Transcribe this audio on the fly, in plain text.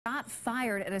shot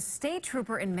fired at a state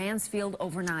trooper in Mansfield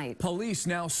overnight. Police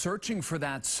now searching for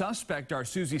that suspect. Our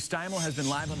Susie Steimle has been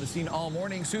live on the scene all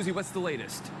morning. Susie, what's the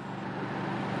latest?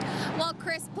 Well,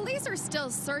 Chris, police are still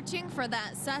searching for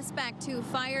that suspect who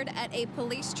fired at a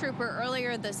police trooper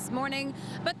earlier this morning,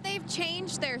 but they've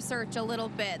changed their search a little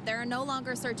bit. They're no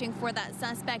longer searching for that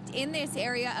suspect in this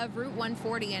area of Route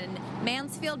 140 in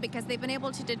Mansfield because they've been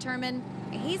able to determine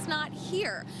he's not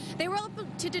here. They were able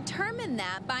to determine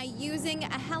that by using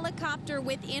a helicopter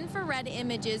with infrared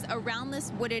images around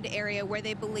this wooded area where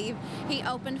they believe he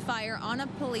opened fire on a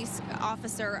police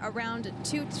officer around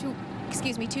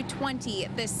 2:20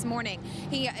 this morning.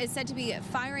 He is said to be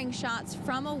firing shots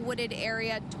from a wooded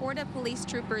area toward a police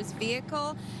trooper's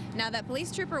vehicle. Now, that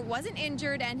police trooper wasn't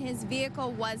injured and his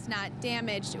vehicle was not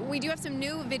damaged. We do have some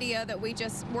new video that we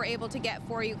just were able to get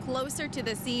for you closer to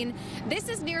the scene. This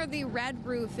is near the Red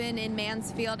Roof Inn in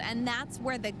Mansfield, and that's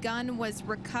where the gun was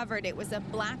recovered. It was a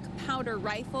black powder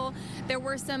rifle. There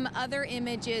were some other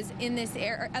images in this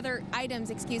area, other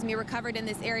items, recovered in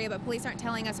this area, but police aren't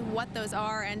telling us what those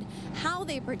are and how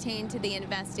they pertain to the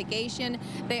investigation.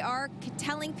 They are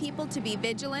telling people to be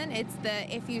vigilant. It's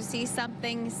the if you see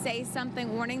something, say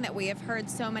something warning that we have heard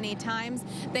so many times.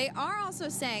 They are also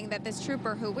saying that this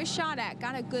trooper who was shot at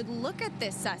got a good look at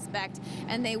this suspect,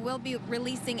 and they will be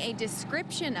releasing a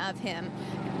description of him,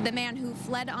 the man who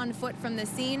fled on foot from the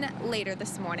scene, later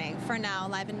this morning. For now,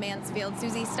 live in Mansfield,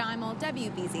 Susie Steimle,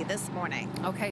 WBZ This Morning. Okay.